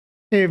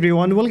Hey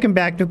everyone, welcome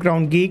back to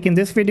Crown Geek. In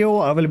this video,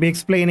 I will be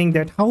explaining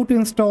that how to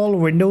install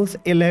Windows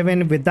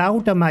 11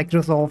 without a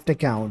Microsoft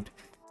account.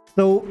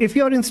 So if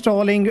you're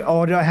installing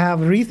or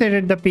have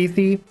resetted the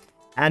PC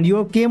and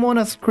you came on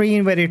a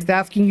screen where it's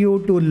asking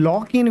you to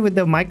log in with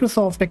the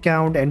Microsoft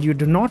account and you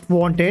do not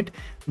want it,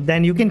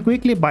 then you can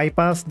quickly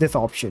bypass this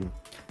option.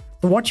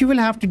 So what you will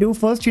have to do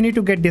first, you need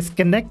to get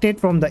disconnected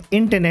from the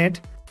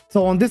internet.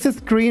 So on this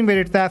screen where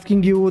it's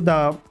asking you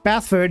the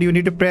password, you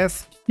need to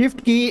press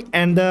Shift key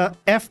and the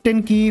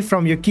F10 key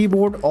from your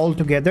keyboard all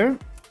together.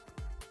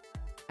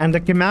 And the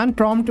command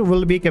prompt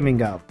will be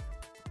coming up.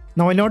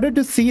 Now, in order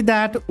to see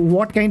that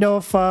what kind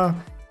of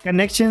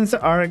connections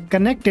are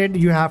connected,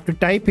 you have to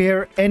type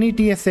here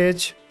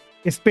netsh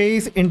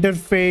space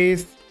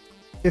interface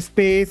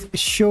space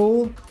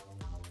show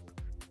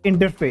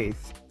interface.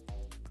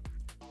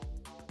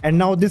 And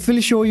now this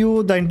will show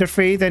you the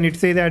interface and it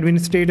says admin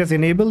status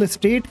enable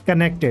state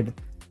connected.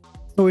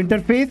 So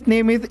interface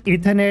name is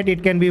Ethernet.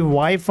 It can be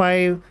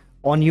Wi-Fi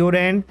on your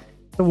end.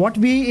 So what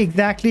we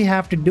exactly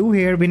have to do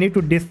here, we need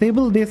to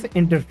disable this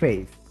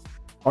interface.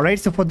 All right,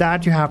 so for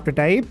that you have to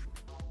type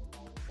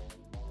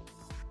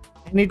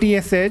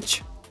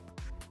netsh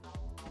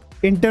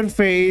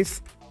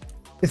interface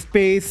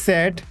space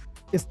set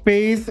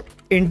space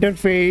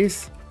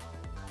interface,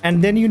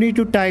 and then you need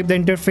to type the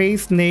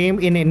interface name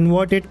in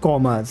inverted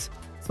commas.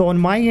 So on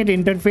my end,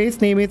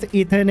 interface name is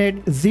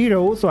Ethernet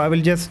 0, so I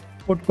will just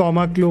put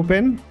comma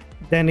open,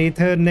 then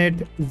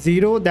Ethernet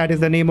 0, that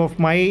is the name of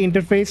my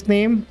interface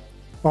name,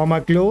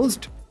 comma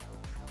closed,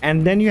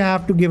 and then you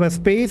have to give a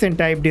space and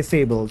type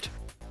disabled.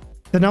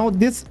 So now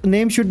this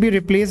name should be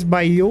replaced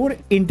by your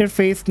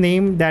interface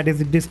name that is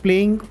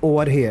displaying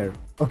over here.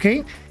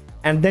 Okay,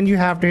 and then you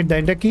have to hit the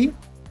enter key.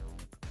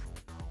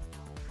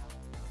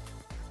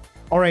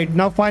 All right,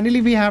 now finally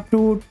we have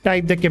to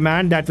type the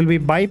command that will be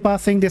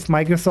bypassing this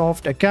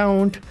Microsoft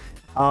account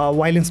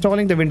while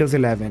installing the Windows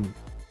 11.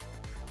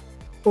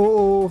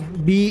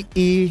 oobe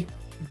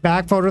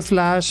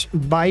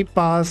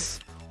 /bypass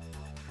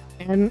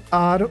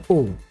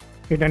nro.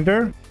 Hit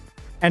enter,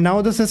 and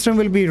now the system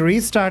will be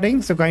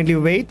restarting, so kindly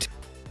wait,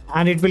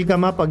 and it will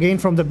come up again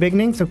from the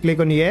beginning. So click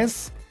on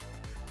yes,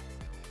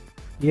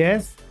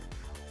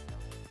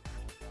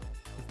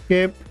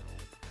 skip,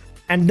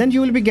 and then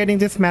you will be getting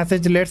this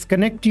message, let's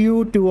connect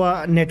you to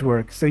a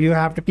network. So you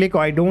have to click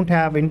I don't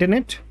have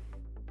internet.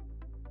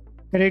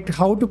 Correct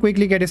how to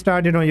quickly get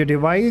started on your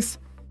device.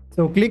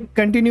 So click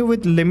continue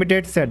with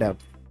limited setup.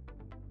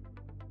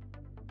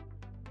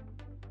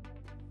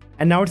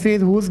 And now it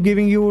says who's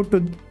giving you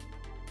to,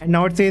 and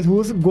now it says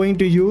who's going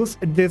to use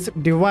this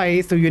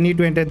device. So you need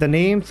to enter the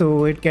name,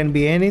 so it can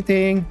be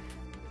anything.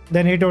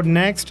 Then hit on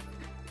next.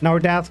 Now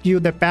it asks you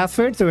the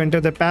password, so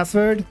enter the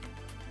password.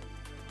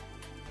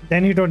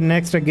 Then hit on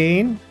next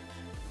again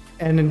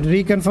and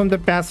reconfirm the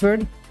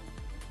password.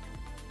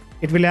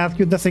 It will ask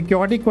you the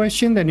security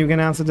question, then you can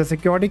answer the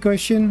security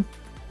question.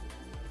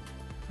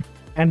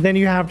 And then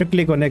you have to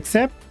click on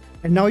accept,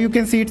 and now you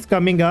can see it's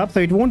coming up, so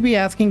it won't be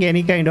asking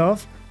any kind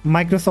of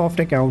Microsoft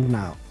account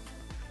now.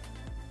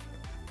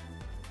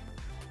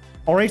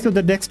 All right, so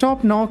the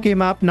desktop now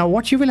came up. Now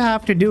what you will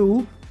have to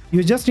do,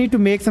 you just need to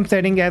make some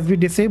setting as we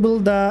disable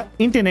the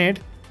internet.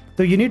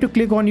 So you need to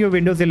click on your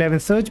Windows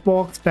 11 search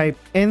box, type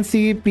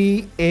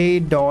ncpa.cpl,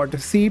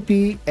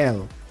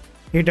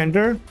 hit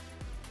enter.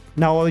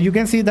 Now you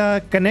can see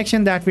the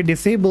connection that we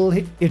disable,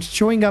 it's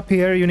showing up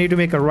here. You need to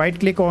make a right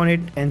click on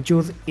it and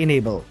choose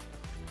enable.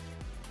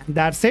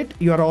 That's it,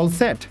 you are all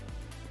set.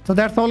 So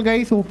that's all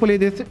guys, hopefully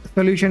this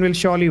solution will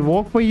surely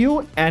work for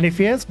you, and if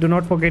yes, do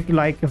not forget to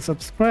like and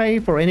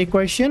subscribe. For any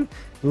question,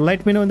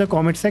 let me know in the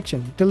comment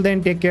section. Till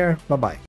then, take care, bye bye.